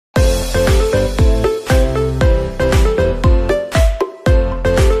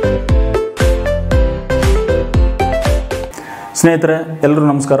ಸ್ನೇಹಿತರೆ ಎಲ್ಲರೂ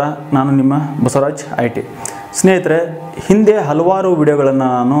ನಮಸ್ಕಾರ. ನಾನು ನಿಮ್ಮ ಬಸವರಾಜ್ ಐಟಿ. ಸ್ನೇಹಿತರೆ, ಹಿಂದೆ ಹಲವಾರು ವಿಡಿಯೋಗಳನ್ನು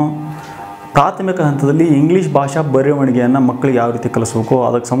ನಾನು ಪ್ರಾಥಮಿಕ ಹಂತದಲ್ಲಿ ಇಂಗ್ಲೀಷ್ ಭಾಷಾ ಬರವಣಿಗೆಯನ್ನು ಮಕ್ಕಳಿಗೆ ಯಾವ ರೀತಿ ಕಲಿಸಬೇಕು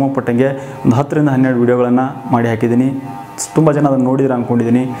ಅದಕ್ಕೆ ಸಂಬಂಧಪಟ್ಟಂಗೆ ಒಂದು 10 ರಿಂದ 12 ವಿಡಿಯೋಗಳನ್ನು ಮಾಡಿ ಹಾಕಿದ್ದೀನಿ. ತುಂಬ ಜನ ಅದನ್ನು ನೋಡಿದ್ರೆ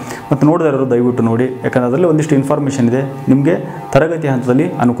ಅಂದ್ಕೊಂಡಿದ್ದೀನಿ. ಮತ್ತು ನೋಡಿದವರು ದಯವಿಟ್ಟು ನೋಡಿ, ಯಾಕಂದರೆ ಅದರಲ್ಲಿ ಒಂದಿಷ್ಟು ಇನ್ಫಾರ್ಮೇಷನ್ ಇದೆ, ನಿಮಗೆ ತರಗತಿ ಹಂತದಲ್ಲಿ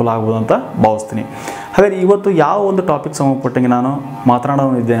ಅನುಕೂಲ ಆಗ್ಬೋದು ಅಂತ ಭಾವಿಸ್ತೀನಿ. ಹಾಗಾಗಿ ಇವತ್ತು ಯಾವ ಒಂದು ಟಾಪಿಕ್ ಸಂಬಂಧಪಟ್ಟಂಗೆ ನಾನು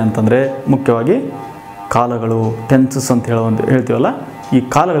ಮಾತನಾಡೋದಿದ್ದೇನೆ ಅಂತಂದರೆ ಮುಖ್ಯವಾಗಿ ಕಾಲಗಳು, ಟೆನ್ಸಸ್ ಅಂತ ಹೇಳ್ತೀವಲ್ಲ, ಈ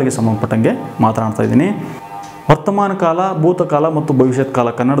ಕಾಲಗಳಿಗೆ ಸಂಬಂಧಪಟ್ಟಂಗೆ ಮಾತನಾಡ್ತಾ ಇದ್ದೀನಿ. ವರ್ತಮಾನ ಕಾಲ, ಭೂತಕಾಲ ಮತ್ತು ಭವಿಷ್ಯತ್ ಕಾಲ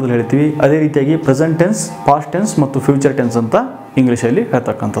ಕನ್ನಡದಲ್ಲಿ ಹೇಳ್ತೀವಿ. ಅದೇ ರೀತಿಯಾಗಿ ಪ್ರೆಸೆಂಟ್ ಟೆನ್ಸ್, ಪಾಸ್ಟ್ ಟೆನ್ಸ್ ಮತ್ತು ಫ್ಯೂಚರ್ ಟೆನ್ಸ್ ಅಂತ ಇಂಗ್ಲೀಷಲ್ಲಿ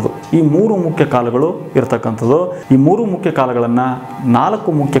ಹೇಳ್ತಕ್ಕಂಥದ್ದು. ಈ 3 ಮುಖ್ಯ ಕಾಲಗಳು ಇರತಕ್ಕಂಥದ್ದು. ಈ 3 ಮುಖ್ಯ ಕಾಲಗಳನ್ನು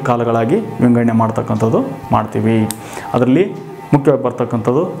 4 ಮುಖ್ಯ ಕಾಲಗಳಾಗಿ ವಿಂಗಡಣೆ ಮಾಡ್ತೀವಿ. ಅದರಲ್ಲಿ ಮುಖ್ಯವಾಗಿ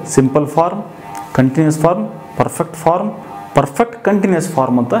ಬರ್ತಕ್ಕಂಥದ್ದು simple form, continuous form, perfect form, perfect continuous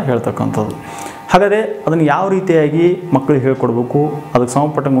form ಅಂತ ಹೇಳ್ತಕ್ಕಂಥದ್ದು. ಹಾಗಾದರೆ ಅದನ್ನು ಯಾವ ರೀತಿಯಾಗಿ ಮಕ್ಕಳಿಗೆ ಹೇಳ್ಕೊಡ್ಬೇಕು ಅದಕ್ಕೆ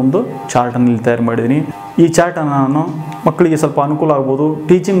ಸಂಬಂಧಪಟ್ಟಂಗೆ ಒಂದು ಚಾರ್ಟನ್ನು ಇಲ್ಲಿ ತಯಾರು ಮಾಡಿದ್ದೀನಿ. ಈ ಚಾರ್ಟನ್ನು ನಾನು ಮಕ್ಕಳಿಗೆ ಸ್ವಲ್ಪ ಅನುಕೂಲ ಆಗ್ಬೋದು,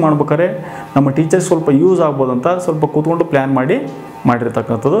 ಟೀಚಿಂಗ್ ಮಾಡ್ಬೇಕಾದ್ರೆ ನಮ್ಮ ಟೀಚರ್ಸ್ ಸ್ವಲ್ಪ ಯೂಸ್ ಆಗ್ಬೋದು ಅಂತ ಸ್ವಲ್ಪ ಕೂತ್ಕೊಂಡು ಪ್ಲ್ಯಾನ್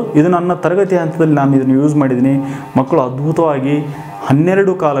ಮಾಡಿರ್ತಕ್ಕಂಥದ್ದು. ಇದು ನನ್ನ ತರಗತಿ ಹಂತದಲ್ಲಿ ನಾನು ಇದನ್ನು ಯೂಸ್ ಮಾಡಿದ್ದೀನಿ. ಮಕ್ಕಳು ಅದ್ಭುತವಾಗಿ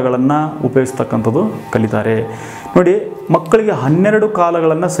 12 ಕಾಲಗಳನ್ನು ಉಪಯೋಗಿಸ್ತಕ್ಕಂಥದ್ದು ಕಲಿತಾರೆ. ನೋಡಿ, ಮಕ್ಕಳಿಗೆ 12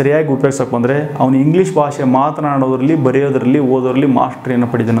 ಕಾಲಗಳನ್ನು ಸರಿಯಾಗಿ ಉಪಯೋಗಿಸೋಕೆ ಬಂದರೆ ಅವನು ಇಂಗ್ಲೀಷ್ ಭಾಷೆ ಮಾತನಾಡೋದ್ರಲ್ಲಿ, ಬರೆಯೋದ್ರಲ್ಲಿ, ಓದೋದ್ರಲ್ಲಿ ಮಾಸ್ಟ್ರಿಯನ್ನು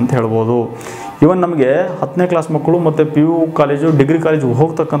ಪಡೆದಾನೆ ಅಂತ ಹೇಳ್ಬೋದು. ಇವನ್ ನಮಗೆ 10ನೇ ಕ್ಲಾಸ್ ಮಕ್ಕಳು ಮತ್ತು PU ಕಾಲೇಜು, ಡಿಗ್ರಿ ಕಾಲೇಜು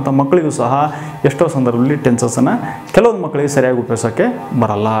ಹೋಗ್ತಕ್ಕಂಥ ಮಕ್ಕಳಿಗೂ ಸಹ ಎಷ್ಟೋ ಸಂದರ್ಭದಲ್ಲಿ ಟೆನ್ಸಸ್ಸನ್ನು ಕೆಲವೊಂದು ಮಕ್ಕಳಿಗೆ ಸರಿಯಾಗಿ ಉಪಯೋಗಿಸೋಕ್ಕೆ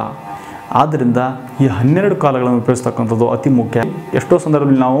ಬರಲ್ಲ. ಆದ್ದರಿಂದ ಈ 12 ಕಾಲಗಳನ್ನು ಉಪಯೋಗಿಸ್ತಕ್ಕಂಥದ್ದು ಅತಿ ಮುಖ್ಯ. ಎಷ್ಟೋ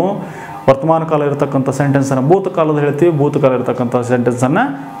ಸಂದರ್ಭದಲ್ಲಿ ನಾವು ವರ್ತಮಾನ ಕಾಲ ಇರತಕ್ಕಂಥ ಸೆಂಟೆನ್ಸನ್ನು ಭೂತಕಾಲದಲ್ಲಿ ಹೇಳ್ತೀವಿ, ಭೂತಕಾಲ ಇರತಕ್ಕಂಥ ಸೆಂಟೆನ್ಸನ್ನು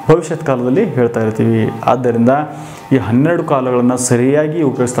ಭವಿಷ್ಯತ್ ಕಾಲದಲ್ಲಿ ಹೇಳ್ತಾ ಇರ್ತೀವಿ. ಆದ್ದರಿಂದ ಈ 12 ಕಾಲಗಳನ್ನು ಸರಿಯಾಗಿ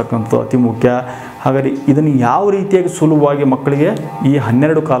ಉಪಯೋಗಿಸ್ತಕ್ಕಂಥದ್ದು ಅತಿ ಮುಖ್ಯ. ಹಾಗಾಗಿ ಇದನ್ನು ಯಾವ ರೀತಿಯಾಗಿ ಸುಲಭವಾಗಿ ಮಕ್ಕಳಿಗೆ ಈ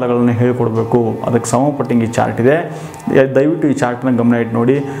 12 ಕಾಲಗಳನ್ನು ಹೇಳಿಕೊಡ್ಬೇಕು ಅದಕ್ಕೆ ಸಂಬಂಧಪಟ್ಟಂಗೆ ಈ ಚಾರ್ಟ್ ಇದೆ. ದಯವಿಟ್ಟು ಈ ಚಾರ್ಟನ್ನ ಗಮನ ಇಟ್ಟು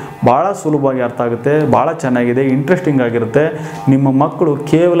ನೋಡಿ. ಭಾಳ ಸುಲಭವಾಗಿ ಅರ್ಥ ಆಗುತ್ತೆ, ಭಾಳ ಚೆನ್ನಾಗಿದೆ, ಇಂಟ್ರೆಸ್ಟಿಂಗ್ ಆಗಿರುತ್ತೆ. ನಿಮ್ಮ ಮಕ್ಕಳು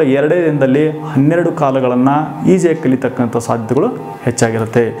ಕೇವಲ 2 ದಿನದಲ್ಲಿ 12 ಕಾಲಗಳನ್ನು ಈಸಿಯಾಗಿ ಕಲಿತಕ್ಕಂಥ ಸಾಧ್ಯತೆಗಳು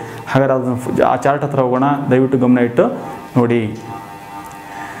ಹೆಚ್ಚಾಗಿರುತ್ತೆ. ಹಾಗಾದರೆ ಅದನ್ನು ಆ ಚಾರ್ಟ್ ಹತ್ರ ಹೋಗೋಣ. ದಯವಿಟ್ಟು ಗಮನ ಇಟ್ಟು ನೋಡಿ.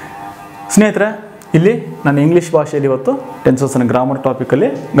 ಸ್ನೇಹಿತರೆ, ಇಲ್ಲಿ ನಾನು ಇಂಗ್ಲೀಷ್ ಭಾಷೆಯಲ್ಲಿ ಇವತ್ತು ಟೆನ್ಸಸ್ನ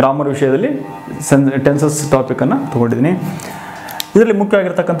ಗ್ರಾಮರ್ ವಿಷಯದಲ್ಲಿ ಟೆನ್ಸಸ್ ಟಾಪಿಕನ್ನು ತೊಗೊಂಡಿದ್ದೀನಿ. ಇದರಲ್ಲಿ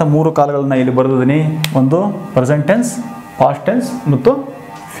ಮುಖ್ಯವಾಗಿರ್ತಕ್ಕಂಥ 3 ಕಾಲಗಳನ್ನ ಇಲ್ಲಿ ಬರೆದಿದ್ದೀನಿ. ಒಂದು ಪ್ರೆಸೆಂಟ್ ಟೆನ್ಸ್, ಪಾಸ್ಟ್ ಟೆನ್ಸ್ ಮತ್ತು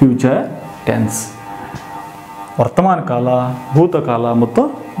ಫ್ಯೂಚರ್ ಟೆನ್ಸ್. ವರ್ತಮಾನ ಕಾಲ, ಭೂತಕಾಲ ಮತ್ತು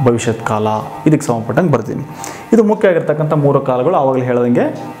ಭವಿಷ್ಯತ್ ಕಾಲ, ಇದಕ್ಕೆ ಸಂಬಂಧಪಟ್ಟಂಗೆ ಬರ್ತೀನಿ. ಇದು ಮುಖ್ಯವಾಗಿರ್ತಕ್ಕಂಥ 3 ಕಾಲಗಳು. ಆವಾಗಲೇ ಹೇಳ್ದಂಗೆ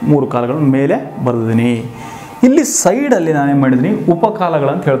 3 ಕಾಲಗಳ ಮೇಲೆ ಬರೆದಿದ್ದೀನಿ. ಇಲ್ಲಿ ಸೈಡಲ್ಲಿ ನಾನೇನು ಮಾಡಿದ್ದೀನಿ,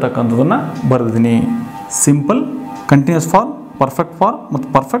 ಉಪಕಾಲಗಳಂತ ಹೇಳ್ತಕ್ಕಂಥದ್ದನ್ನು ಬರೆದಿದ್ದೀನಿ. Simple continuous form, perfect form ಮತ್ತು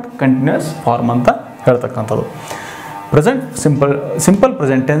ಪರ್ಫೆಕ್ಟ್ ಕಂಟಿನ್ಯೂಸ್ ಫಾರ್ಮ್ ಅಂತ ಹೇಳ್ತಕ್ಕಂಥದ್ದು. Simple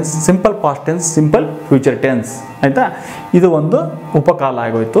present tense, simple past tense, simple future tense. ಆಯಿತಾ? ಇದು ಒಂದು ಉಪಕಾಲ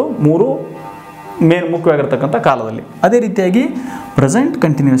ಆಗೋಯಿತು 3 ಮುಖ್ಯವಾಗಿರ್ತಕ್ಕಂಥ ಕಾಲದಲ್ಲಿ. ಅದೇ ರೀತಿಯಾಗಿ present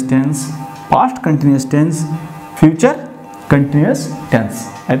continuous tense, past continuous tense, future continuous tense.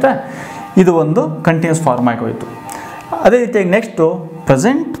 ಆಯಿತಾ? ಇದು ಒಂದು ಕಂಟಿನ್ಯೂಸ್ ಫಾರ್ಮ್ ಆಗೋಯಿತು. ಅದೇ ರೀತಿಯಾಗಿ next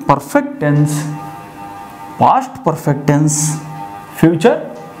present perfect tense, past perfect tense, future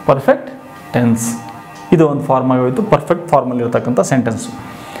perfect tense. ಇದು ಒಂದು ಫಾರ್ಮ್ ಆಗೋಯಿತು, ಪರ್ಫೆಕ್ಟ್ ಫಾರ್ಮಲ್ಲಿ ಇರತಕ್ಕಂಥ ಸೆಂಟೆನ್ಸು.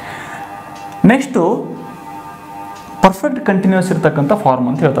 ನೆಕ್ಸ್ಟು ಪರ್ಫೆಕ್ಟ್ ಕಂಟಿನ್ಯೂಸ್ ಇರತಕ್ಕಂಥ ಫಾರ್ಮ್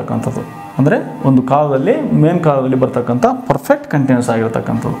ಅಂತ ಹೇಳ್ತಕ್ಕಂಥದ್ದು. ಅಂದರೆ ಒಂದು ಕಾಲದಲ್ಲಿ ಕಾಲದಲ್ಲಿ ಬರ್ತಕ್ಕಂಥ ಪರ್ಫೆಕ್ಟ್ ಕಂಟಿನ್ಯೂಸ್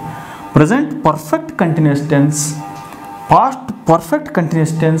ಆಗಿರ್ತಕ್ಕಂಥದ್ದು. Present perfect continuous tense, past perfect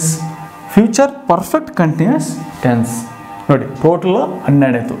continuous tense, future perfect continuous tense. ನೋಡಿ, ಟೋಟಲ್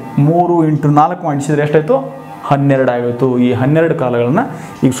 12 ಆಯಿತು. 3 × 4 ಮಾಡಿಸಿದ್ರೆ ಎಷ್ಟಾಯಿತು? 12 ಆಗೋಯಿತು. ಈ 12 ಕಾಲಗಳನ್ನು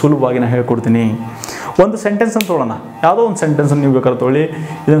ಈಗ ಸುಲಭವಾಗಿ ನಾನು ಹೇಳ್ಕೊಡ್ತೀನಿ. ಒಂದು ಸೆಂಟೆನ್ಸನ್ನು ತೊಗೊಳ್ಳೋಣ. ಯಾವುದೋ ಒಂದು ಸೆಂಟೆನ್ಸನ್ನು ನೀವು ಬೇಕಾದ್ರೆ ತೊಗೊಳ್ಳಿ.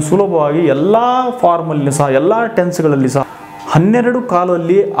 ಇದನ್ನು ಸುಲಭವಾಗಿ ಎಲ್ಲ ಫಾರ್ಮಲ್ಲಿ ಸಹ, ಎಲ್ಲ ಟೆನ್ಸ್ಗಳಲ್ಲಿ ಸಹ 12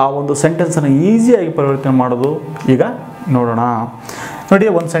 ಕಾಲದಲ್ಲಿ ಆ ಒಂದು ಸೆಂಟೆನ್ಸನ್ನು ಈಸಿಯಾಗಿ ಪರಿವರ್ತನೆ ಮಾಡೋದು ಈಗ ನೋಡೋಣ. ನೋಡಿ,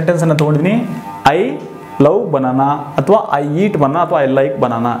 ಒಂದು ಸೆಂಟೆನ್ಸನ್ನು ತೊಗೊಂಡಿದ್ದೀನಿ. ಐ ಲವ್ ಬನಾನಾ ಅಥವಾ ಐ ಈಟ್ ಬನಾನಾ ಅಥವಾ ಐ ಲೈಕ್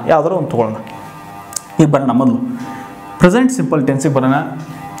ಬನಾನಾ, ಯಾವುದಾದ್ರು ಒಂದು ತೊಗೊಳ್ಳೋಣ. ಈಗ ಬರೋಣ. ಮೊದಲು ಪ್ರೆಸೆಂಟ್ ಸಿಂಪಲ್ ಟೆನ್ಸಿಗೆ ಬರೋಣ.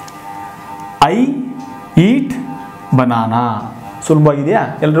 I eat banana ಸುಲಭವಾಗಿದೆಯಾ?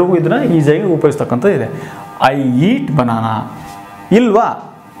 ಎಲ್ರಿಗೂ ಇದನ್ನು ಈಸಿಯಾಗಿ ಉಪಯೋಗಿಸ್ತಕ್ಕಂಥದ್ದು ಇದೆ. ಐ ಈಟ್ ಬನಾನಾ ಇಲ್ವಾ?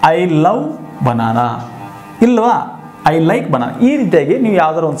 ಐ ಲವ್ ಬನಾನಾ ಇಲ್ವಾ? I like banana. ಈ ರೀತಿಯಾಗಿ ನೀವು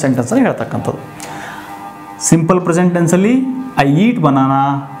ಯಾವುದಾದ್ರು ಒಂದು ಸೆಂಟೆನ್ಸನ್ನು ಹೇಳ್ತಕ್ಕಂಥದ್ದು. Simple present ಟೆನ್ಸಲ್ಲಿ I eat banana,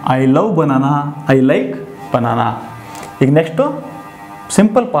 I love banana, I like banana. ಈಗ ನೆಕ್ಸ್ಟು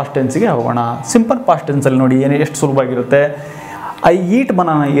ಸಿಂಪಲ್ ಪಾಸ್ಟ್ ಟೆನ್ಸಿಗೆ ಹೋಗೋಣ. ಸಿಂಪಲ್ ಪಾಸ್ಟ್ ಟೆನ್ಸಲ್ಲಿ ನೋಡಿ ಎಷ್ಟು ಸುಲಭವಾಗಿರುತ್ತೆ. ಐ ಈಟ್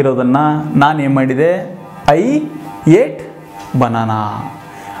ಬನಾನಾ ಇರೋದನ್ನು ನಾನೇನು ಮಾಡಿದೆ, ಐ ಏಟ್ ಬನಾನಾ.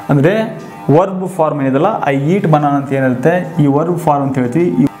 ಅಂದರೆ ವರ್ಬ್ ಫಾರ್ಮ್ ಏನಿದೆಲ್ಲ, ಐ ಈಟ್ ಬನಾನಾ ಅಂತ ಏನಿರುತ್ತೆ, ಈ ವರ್ಬ್ ಫಾರ್ಮ್ ಅಂತ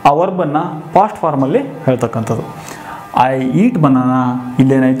ಹೇಳ್ತೀವಿ. ಆ ವರ್ಬನ್ನು ಪಾಸ್ಟ್ ಫಾರ್ಮಲ್ಲಿ ಹೇಳ್ತಕ್ಕಂಥದ್ದು. I eat banana,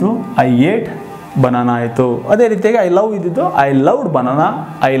 ಇಲ್ಲೇನಾಯಿತು I eight banana ಆಯಿತು. ಅದೇ ರೀತಿಯಾಗಿ ಐ ಲವ್ ಇದ್ದಿದ್ದು I loved banana,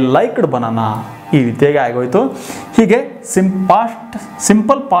 I liked banana, ಈ ರೀತಿಯಾಗಿ ಆಗೋಯ್ತು. ಹೀಗೆ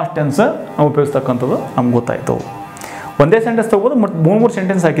ಸಿಂಪಲ್ ಪಾಸ್ಟ್ ಟೆನ್ಸ್ ನಾವು ಉಪಯೋಗಿಸ್ತಕ್ಕಂಥದ್ದು ನಮ್ಗೆ ಗೊತ್ತಾಯಿತು. ಒಂದೇ ಸೆಂಟೆನ್ಸ್ ತೊಗೋಬೋದು, ಮತ್ತು 3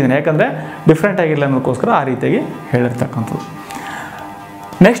 ಸೆಂಟೆನ್ಸ್ ಹಾಕಿದ್ದೀನಿ, ಯಾಕಂದರೆ ಡಿಫ್ರೆಂಟ್ ಆಗಿರಲಿ ಅನ್ನೋದಕ್ಕೋಸ್ಕರ ಆ ರೀತಿಯಾಗಿ ಹೇಳಿರ್ತಕ್ಕಂಥದ್ದು.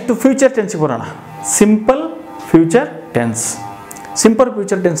 ನೆಕ್ಸ್ಟ್ ಫ್ಯೂಚರ್ ಟೆನ್ಸಿಗೆ ಬರೋಣ. Simple future tense. Simple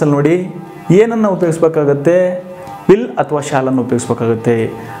future ಟೆನ್ಸಲ್ಲಿ ನೋಡಿ ಏನನ್ನು ಉಪಯೋಗಿಸ್ಬೇಕಾಗತ್ತೆ, ವಿಲ್ ಅಥವಾ ಶಾಲನ್ನು ಉಪಯೋಗಿಸ್ಬೇಕಾಗುತ್ತೆ.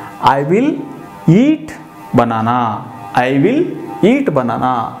 I will heat banana, I will heat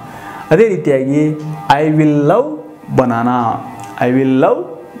banana. ಅದೇ ರೀತಿಯಾಗಿ I will love banana, I will love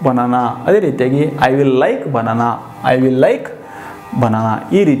banana. ಅದೇ ರೀತಿಯಾಗಿ I will like banana, I will like banana.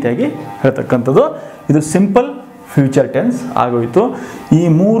 ಈ ರೀತಿಯಾಗಿ ಹೇಳ್ತಕ್ಕಂಥದ್ದು ಇದು ಸಿಂಪಲ್ ಫ್ಯೂಚರ್ ಟೆನ್ಸ್ ಆಗೋಯಿತು. ಈ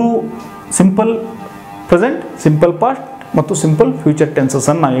 3 ಸಿಂಪಲ್ ಪ್ರೆಸೆಂಟ್, ಸಿಂಪಲ್ ಪಾಸ್ಟ್ ಮತ್ತು ಸಿಂಪಲ್ ಫ್ಯೂಚರ್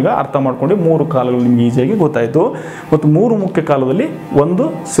ಟೆನ್ಸಸ್ಸನ್ನು ನಾವೀಗ ಅರ್ಥ ಮಾಡ್ಕೊಂಡು 3 ಕಾಲಗಳು ನಿಮಗೆ ಈಸಿಯಾಗಿ ಗೊತ್ತಾಯಿತು. ಮತ್ತು 3 ಮುಖ್ಯ ಕಾಲದಲ್ಲಿ ಒಂದು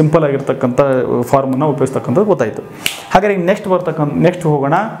ಸಿಂಪಲ್ ಆಗಿರ್ತಕ್ಕಂಥ ಫಾರ್ಮನ್ನು ಉಪಯೋಗಿಸ್ತಕ್ಕಂಥದ್ದು ಗೊತ್ತಾಯಿತು. ಹಾಗಾದರೆ ನೆಕ್ಸ್ಟ್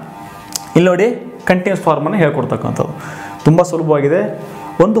ಹೋಗೋಣ. ಇಲ್ಲಿ ನೋಡಿ ಕಂಟಿನ್ಯೂಸ್ ಫಾರ್ಮನ್ನು ಹೇಳ್ಕೊಡ್ತಕ್ಕಂಥದ್ದು ತುಂಬ ಸುಲಭವಾಗಿದೆ.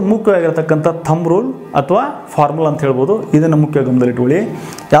 ಒಂದು ಮುಖ್ಯವಾಗಿರ್ತಕ್ಕಂಥ ಥಂಬ್ ರೂಲ್ ಅಥವಾ ಫಾರ್ಮುಲಾ ಅಂತ ಹೇಳ್ಬೋದು. ಇದನ್ನು ಮುಖ್ಯ ಗಮನದಲ್ಲಿಟ್ಕೊಳ್ಳಿ.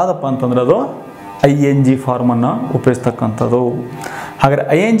 ಯಾವುದಪ್ಪ ಅಂತಂದರೆ ಅದು ING ಫಾರ್ಮನ್ನು ಉಪಯೋಗಿಸ್ತಕ್ಕಂಥದ್ದು. ಹಾಗಾದರೆ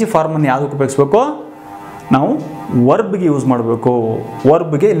ING ಫಾರ್ಮನ್ನು ಯಾವುದಕ್ಕೆ ಉಪಯೋಗಿಸ್ಬೇಕು, ನಾವು ವರ್ಬ್ಗೆ ಯೂಸ್ ಮಾಡಬೇಕು.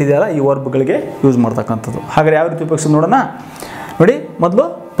 ವರ್ಬ್ಗೆ ಇಲ್ಲಿದೆಯಲ್ಲ, ಈ ವರ್ಬ್ಗಳಿಗೆ ಯೂಸ್ ಮಾಡ್ತಕ್ಕಂಥದ್ದು. ಹಾಗಾದರೆ ಯಾವ ರೀತಿ ಉಪಯೋಗಿಸೋದು ನೋಡೋಣ. ನೋಡಿ, ಮೊದಲು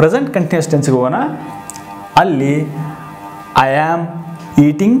ಪ್ರೆಸೆಂಟ್ ಕಂಟಿನ್ಯೂಸ್ ಟೆನ್ಸ್ಗೆ ಹೋಗೋಣ. ಅಲ್ಲಿ I am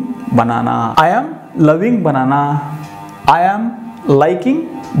eating banana, I am loving banana, I am liking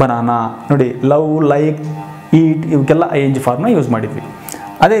banana. ನೋಡಿ, ಲವ್, ಲೈಕ್, ಈಟ್ ಇವಕ್ಕೆಲ್ಲ ING ಫಾರ್ಮ್ನ ಯೂಸ್ ಮಾಡಿದ್ವಿ.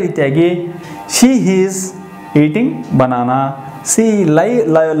 ಅದೇ ರೀತಿಯಾಗಿ she is eating banana, C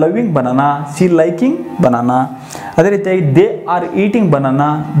loving banana, C liking banana. ಅದೇ ರೀತಿಯಾಗಿ they are eating banana,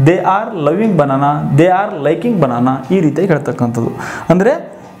 they are loving banana, they are liking banana. ಈ ರೀತಿಯಾಗಿ ಹೇಳ್ತಕ್ಕಂಥದ್ದು. ಅಂದರೆ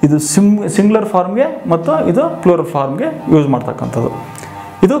ಇದು ಸಿಂಗ್ಯುಲರ್ ಫಾರ್ಮ್ಗೆ ಮತ್ತು ಇದು ಪ್ಲೂರಲ್ ಫಾರ್ಮ್ಗೆ ಯೂಸ್ ಮಾಡ್ತಕ್ಕಂಥದ್ದು.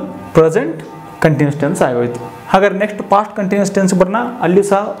 ಇದು ಪ್ರೆಸೆಂಟ್ ಕಂಟಿನ್ಯೂಸ್ ಟೆನ್ಸ್ ಆಗೋಯ್ತು. ಹಾಗಾದ್ರೆ ನೆಕ್ಸ್ಟ್ ಪಾಸ್ಟ್ ಕಂಟಿನ್ಯೂಸ್ ಟೆನ್ಸ್ ಬರೋಣ. ಅಲ್ಲಿ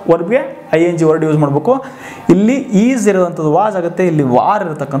ಸಹ ವರ್ಬ್ಗೆ ING ವರ್ಡ್ ಯೂಸ್ ಮಾಡಬೇಕು. ಇಲ್ಲಿ ಈಸ್ ಇರೋವಂಥದ್ದು ವಾಸ್ ಆಗುತ್ತೆ, ಇಲ್ಲಿ ವಾರ್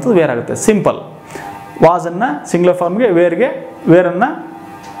ಇರತಕ್ಕಂಥದ್ದು ವೇರ್ ಆಗುತ್ತೆ. ಸಿಂಪಲ್ ವಾಸನ್ನು ಸಿಂಗ್ಯುಲರ್ ಫಾರ್ಮ್ಗೆ, ವೇರನ್ನು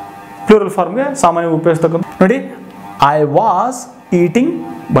ಪ್ಲೂರಲ್ ಫಾರ್ಮ್ಗೆ ಸಾಮಾನ್ಯವಾಗಿ ಉಪಯೋಗಿಸ್ತಕ್ಕಂಥ. ನೋಡಿ, I was eating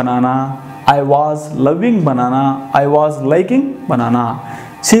banana, I was loving banana, I was liking banana.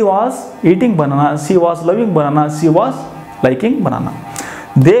 She was eating banana, she was loving banana, she was liking banana.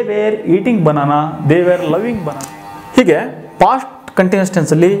 They were eating banana, they were loving banana. ಹೀಗೆ past continuous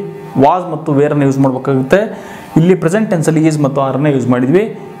ಟೆನ್ಸಲ್ಲಿ was ಮತ್ತು ವೇರನ್ನು use ಮಾಡಬೇಕಾಗುತ್ತೆ. ಇಲ್ಲಿ present ಟೆನ್ಸಲ್ಲಿ is ಮತ್ತು ಆರನ್ನು use ಮಾಡಿದ್ವಿ.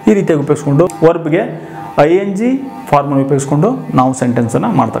 ಈ ರೀತಿಯಾಗಿ ಉಪಯೋಗಿಸ್ಕೊಂಡು ವರ್ಬ್ಗೆ ING ಫಾರ್ಮನ್ನು ಉಪಯೋಗಿಸ್ಕೊಂಡು ನಾವು ಸೆಂಟೆನ್ಸನ್ನು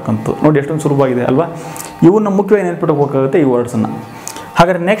ಮಾಡ್ತಕ್ಕಂಥದ್ದು. ನೋಡಿ ಎಷ್ಟೊಂದು ಸುಲಭವಾಗಿದೆ ಅಲ್ವಾ. ಇವನ್ನ ಮುಖ್ಯವಾಗಿ ನೆನ್ಪಿಟ್ಕೋಬೇಕಾಗುತ್ತೆ ಈ ವರ್ಡ್ಸನ್ನು.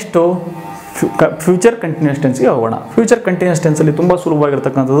 ಹಾಗಾದರೆ ನೆಕ್ಸ್ಟು ಫ್ಯೂಚರ್ ಕಂಟಿನ್ಯೂಸ್ ಟೆನ್ಸ್ಗೆ ಹೋಗೋಣ. ಫ್ಯೂಚರ್ ಕಂಟಿನ್ಯೂಸ್ ಟೆನ್ಸಲ್ಲಿ ತುಂಬ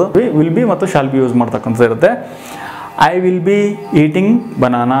ಸುಲಭವಾಗಿರ್ತಕ್ಕಂಥದ್ದು ವಿಲ್ ಬಿ ಮತ್ತು ಶಾಲ್ ಬಿ ಯೂಸ್ ಮಾಡ್ತಕ್ಕಂಥದ್ದು ಇರುತ್ತೆ. I will be eating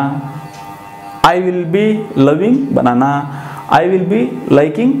banana, I will be loving banana, I will be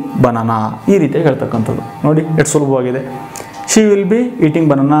liking banana. ಈ ರೀತಿಯಾಗಿ ಹೇಳ್ತಕ್ಕಂಥದ್ದು. ನೋಡಿ ಎಷ್ಟು ಸುಲಭವಾಗಿದೆ. She will be eating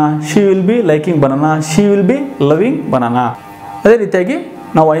banana, she will be liking banana, she will be loving banana. ಅದೇ ರೀತಿಯಾಗಿ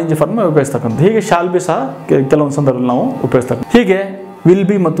ನಾವು ING ಫಾರ್ಮ್ ಉಪಯೋಗಿಸ್ತಕ್ಕಂಥದ್ದು. ಹೀಗೆ ಶಾಲ್ ಬಿ ಸಹ ಕೆಲವೊಂದು ಸಂದರ್ಭದಲ್ಲಿ ನಾವು ಉಪಯೋಗಿಸ್ತಕ್ಕಂಥ. ಹೀಗೆ ವಿಲ್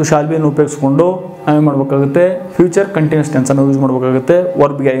ಬಿ ಮತ್ತು ಶಾಲ್ ಬಿಯನ್ನು ಉಪಯೋಗಿಸ್ಕೊಂಡು ನಾವೇನು ಮಾಡಬೇಕಾಗುತ್ತೆ, ಫ್ಯೂಚರ್ ಕಂಟಿನ್ಯೂಸ್ ಟೆನ್ಸನ್ನು ಯೂಸ್ ಮಾಡಬೇಕಾಗುತ್ತೆ.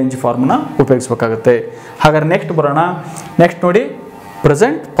 ವರ್ಬ್ಗೆ ING ಫಾರ್ಮನ್ನು ಉಪಯೋಗಿಸಬೇಕಾಗುತ್ತೆ. ಹಾಗಾದ್ರೆ ನೆಕ್ಸ್ಟ್ ಬರೋಣ. ನೆಕ್ಸ್ಟ್ ನೋಡಿ,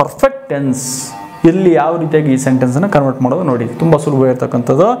 ಪ್ರೆಸೆಂಟ್ ಪರ್ಫೆಕ್ಟ್ ಟೆನ್ಸ್. ಇಲ್ಲಿ ಯಾವ ರೀತಿಯಾಗಿ ಈ ಸೆಂಟೆನ್ಸನ್ನು ಕನ್ವರ್ಟ್ ಮಾಡೋದು ನೋಡಿ, ತುಂಬ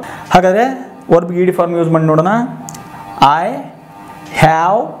ಸುಲಭವಾಗಿರ್ತಕ್ಕಂಥದ್ದು. ಹಾಗಾದರೆ ವರ್ಬ್ಗೆ ED ಫಾರ್ಮ್ ಯೂಸ್ ಮಾಡಿ ನೋಡೋಣ. I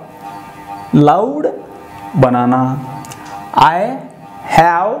have loved banana, I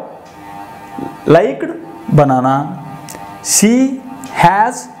have liked banana, she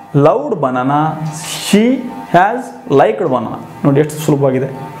has loved banana, she has liked banana. ನೋಡಿ ಎಷ್ಟು ಸುಲಭವಾಗಿದೆ.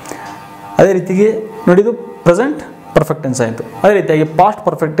 ಅದೇ ರೀತಿಗೆ ನೋಡಿ, ಇದು ಪ್ರೆಸೆಂಟ್ ಪರ್ಫೆಕ್ಟ್ ಟೆನ್ಸ್ ಆಯಿತು. ಅದೇ ರೀತಿಯಾಗಿ ಪಾಸ್ಟ್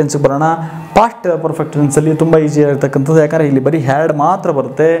ಪರ್ಫೆಕ್ಟ್ ಟೆನ್ಸ್ಗೆ ಬರೋಣ. ಪಾಸ್ಟ್ ಪರ್ಫೆಕ್ಟ್ ಟೆನ್ಸಲ್ಲಿ ತುಂಬ ಈಸಿ ಆಗಿರ್ತಕ್ಕಂಥದ್ದು, ಯಾಕಂದರೆ ಇಲ್ಲಿ ಬರೀ ಹ್ಯಾಡ್ ಮಾತ್ರ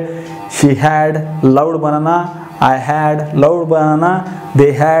ಬರುತ್ತೆ. She had loved banana, I had loved banana, they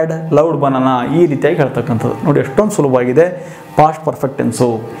had loved banana. ಈ ರೀತಿಯಾಗಿ ಹೇಳ್ತಕ್ಕಂಥದ್ದು. ನೋಡಿ ಎಷ್ಟೊಂದು ಸುಲಭವಾಗಿದೆ ಪಾಸ್ಟ್ ಪರ್ಫೆಕ್ಟ್ ಟೆನ್ಸು.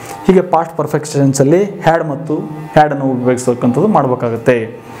 ಹೀಗೆ ಪಾಸ್ಟ್ ಪರ್ಫೆಕ್ಟ್ ಟೆನ್ಸಲ್ಲಿ ಹ್ಯಾಡ್ ಮತ್ತು ಹ್ಯಾಡನ್ನು ಉಪಯೋಗಿಸ್ತಕ್ಕಂಥದ್ದು ಮಾಡಬೇಕಾಗುತ್ತೆ.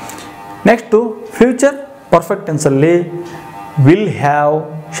 Next future perfect ಟೆನ್ಸಲ್ಲಿ will have,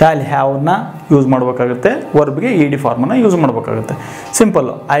 shawl ಹ್ಯಾವ್ನ use ಮಾಡಬೇಕಾಗುತ್ತೆ. ವರ್ಬ್ಗೆ ED ಫಾರ್ಮನ್ನು ಯೂಸ್ ಮಾಡಬೇಕಾಗುತ್ತೆ. Simple,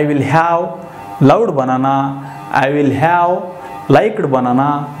 I will have loved banana, I will have liked banana.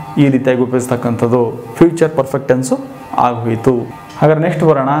 ಈ ರೀತಿಯಾಗಿ ಉಪಯೋಗಿಸ್ತಕ್ಕಂಥದ್ದು ಫ್ಯೂಚರ್ ಪರ್ಫೆಕ್ಟ್ ಟೆನ್ಸು ಆಗೋಯಿತು. ಹಾಗಾದ್ರೆ ನೆಕ್ಸ್ಟ್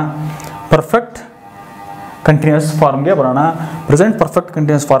ಬರೋಣ. ಪರ್ಫೆಕ್ಟ್ ಕಂಟಿನ್ಯೂಸ್ ಫಾರ್ಮ್ಗೆ ಬರೋಣ. ಪ್ರೆಸೆಂಟ್ ಪರ್ಫೆಕ್ಟ್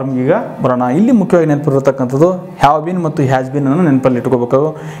ಕಂಟಿನ್ಯೂಸ್ ಫಾರ್ಮ್ಗೆ ಈಗ ಬರೋಣ. ಇಲ್ಲಿ ಮುಖ್ಯವಾಗಿ ನೆನಪಿರತಕ್ಕಂಥದ್ದು ಹ್ಯಾವ್ ಬೀನ್ ಮತ್ತು ಹ್ಯಾಸ್ ಬೀನ್ ಅನ್ನು ನೆನಪಲ್ಲಿ ಇಟ್ಕೋಬೇಕು.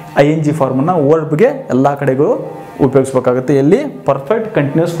 ING ಫಾರ್ಮನ್ನು ವರ್ಬ್ಗೆ ಎಲ್ಲ ಕಡೆಗೂ ಉಪಯೋಗಿಸ್ಬೇಕಾಗುತ್ತೆ. ಎಲ್ಲಿ ಪರ್ಫೆಕ್ಟ್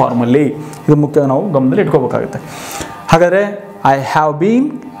ಕಂಟಿನ್ಯೂಸ್ ಫಾರ್ಮಲ್ಲಿ ಇದು ಮುಖ್ಯ ನಾವು ಗಮನದಲ್ಲಿ ಇಟ್ಕೋಬೇಕಾಗುತ್ತೆ. ಹಾಗಾದರೆ I have been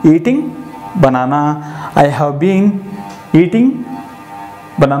eating banana, I have been eating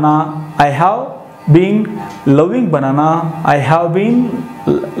banana, I have been loving banana, I have been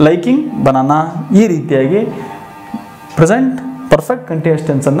liking banana. ಈ ರೀತಿಯಾಗಿ ಪ್ರೆಸೆಂಟ್ ಪರ್ಫೆಕ್ಟ್ ಕಂಟಿನ್ಯೂಸ್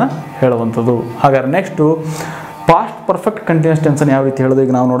ಟೆನ್ಸನ್ನು ಹೇಳುವಂಥದ್ದು. ಹಾಗಾದ್ರೆ next past perfect continuous tension ಯಾವ ರೀತಿ ಹೇಳೋದು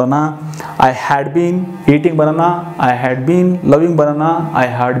ಈಗ ನಾವು ನೋಡೋಣ. I had been eating banana, I had been loving banana, I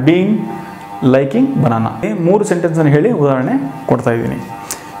had been liking banana. ಈ 3 ಸೆಂಟೆನ್ಸನ್ನು ಹೇಳಿ ಉದಾಹರಣೆ ಕೊಡ್ತಾ ಇದ್ದೀನಿ.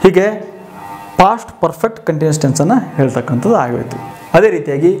 ಹೀಗೆ ಪಾಸ್ಟ್ ಪರ್ಫೆಕ್ಟ್ ಕಂಟಿನ್ಯೂಸ್ ಟೆನ್ಸನ್ನು ಹೇಳ್ತಕ್ಕಂಥದ್ದು ಆಗೋಯ್ತು. ಅದೇ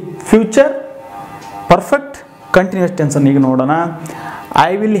ರೀತಿಯಾಗಿ ಫ್ಯೂಚರ್ ಪರ್ಫೆಕ್ಟ್ ಕಂಟಿನ್ಯೂಸ್ ಟೆನ್ಸನ್ನು ಈಗ ನೋಡೋಣ.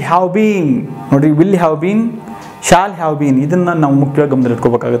 ಐ ವಿಲ್ ಹ್ಯಾವ್ ಬೀನ್, ನೋಡಿ will have been, shall have been, ಇದನ್ನು ನಾವು ಮುಖ್ಯವಾಗಿ ಗಮನದಲ್ಲಿ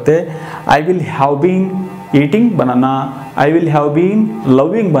ಇಟ್ಕೋಬೇಕಾಗುತ್ತೆ. I will have been eating banana, I will have been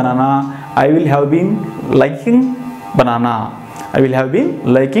loving banana, I will have been liking banana, I will have been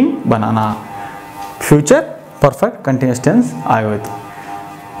liking banana. Future perfect continuous tense ಆಗೋಯ್ತು.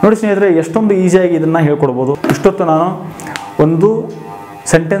 ನೋಡಿ ಸ್ನೇಹಿತರೆ, ಎಷ್ಟೊಂದು ಈಸಿಯಾಗಿ ಇದನ್ನು ಹೇಳ್ಕೊಡ್ಬೋದು. ಇಷ್ಟೊತ್ತು ನಾನು ಒಂದು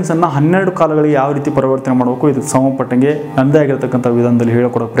ಸೆಂಟೆನ್ಸನ್ನು 12 ಕಾಲಗಳಿಗೆ ಯಾವ ರೀತಿ ಪರಿವರ್ತನೆ ಮಾಡಬೇಕು ಇದಕ್ಕೆ ಸಂಬಂಧಪಟ್ಟಂಗೆ ನನ್ನದೇ ಆಗಿರತಕ್ಕಂಥ ವಿಧಾನದಲ್ಲಿ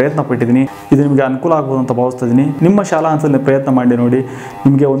ಹೇಳಿಕೊಡೋ ಪ್ರಯತ್ನ ಪಟ್ಟಿದ್ದೀನಿ. ಇದು ನಿಮಗೆ ಅನುಕೂಲ ಆಗ್ಬೋದು ಅಂತ ಭಾವಿಸ್ತಾ ಇದ್ದೀನಿ. ನಿಮ್ಮ ಶಾಲಾ ಹಂತದಲ್ಲಿ ಪ್ರಯತ್ನ ಮಾಡಿ ನೋಡಿ,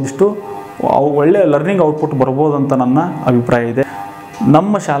 ನಿಮಗೆ ಒಂದಿಷ್ಟು ಒಳ್ಳೆಯ ಲರ್ನಿಂಗ್ ಔಟ್ಪುಟ್ ಬರ್ಬೋದು ಅಂತ ನನ್ನ ಅಭಿಪ್ರಾಯ ಇದೆ.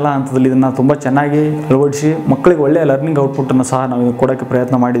 ನಮ್ಮ ಶಾಲಾ ಹಂತದಲ್ಲಿ ಇದನ್ನು ತುಂಬ ಚೆನ್ನಾಗಿ ಅಳವಡಿಸಿ ಮಕ್ಕಳಿಗೆ ಒಳ್ಳೆಯ ಲರ್ನಿಂಗ್ ಔಟ್ಪುಟ್ಟನ್ನು ಸಹ ನಾವು ಕೊಡೋಕ್ಕೆ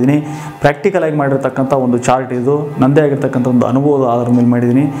ಪ್ರಯತ್ನ ಮಾಡಿದ್ದೀನಿ. ಪ್ರಾಕ್ಟಿಕಲಾಗಿ ಮಾಡಿರ್ತಕ್ಕಂಥ ಒಂದು ಚಾರ್ಟ್ ಇದು, ನನ್ನದೇ ಆಗಿರ್ತಕ್ಕಂಥ ಒಂದು ಅನುಭವದ ಆಧಾರದ ಮೇಲೆ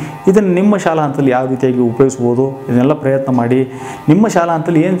ಮಾಡಿದ್ದೀನಿ. ಇದನ್ನು ನಿಮ್ಮ ಶಾಲಾ ಹಂತದಲ್ಲಿ ಯಾವ ರೀತಿಯಾಗಿ ಉಪಯೋಗಿಸ್ಬೋದು ಇದನ್ನೆಲ್ಲ ಪ್ರಯತ್ನ ಮಾಡಿ. ನಿಮ್ಮ ಶಾಲಾ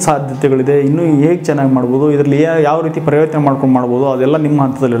ಹಂತದಲ್ಲಿ ಏನು ಸಾಧ್ಯತೆಗಳಿದೆ, ಇನ್ನೂ ಹೇಗೆ ಚೆನ್ನಾಗಿ ಮಾಡ್ಬೋದು, ಇದರಲ್ಲಿ ಯಾವ ರೀತಿ ಪರಿವರ್ತನೆ ಮಾಡ್ಕೊಂಡು ಮಾಡ್ಬೋದು, ಅದೆಲ್ಲ ನಿಮ್ಮ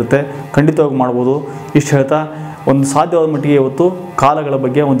ಹಂತದಲ್ಲಿರುತ್ತೆ. ಖಂಡಿತವಾಗಿ ಮಾಡ್ಬೋದು. ಇಷ್ಟು ಹೇಳ್ತಾ ಒಂದು ಸಾಧ್ಯವಾದ ಮಟ್ಟಿಗೆ ಇವತ್ತು ಕಾಲಗಳ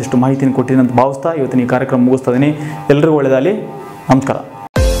ಬಗ್ಗೆ ಒಂದಿಷ್ಟು ಮಾಹಿತಿಯನ್ನು ಕೊಟ್ಟಿದ್ದೀನಿ ಅಂತ ಭಾವಿಸ್ತಾ ಇವತ್ತಿನ ಈ ಕಾರ್ಯಕ್ರಮ ಮುಗಿಸ್ತಾ ಇದ್ದೀನಿ. ಎಲ್ಲರಿಗೂ ಒಳ್ಳೆಯದಾಗಲಿ. ನಮಸ್ಕಾರ.